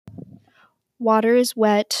water is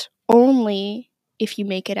wet only if you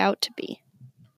make it out to be.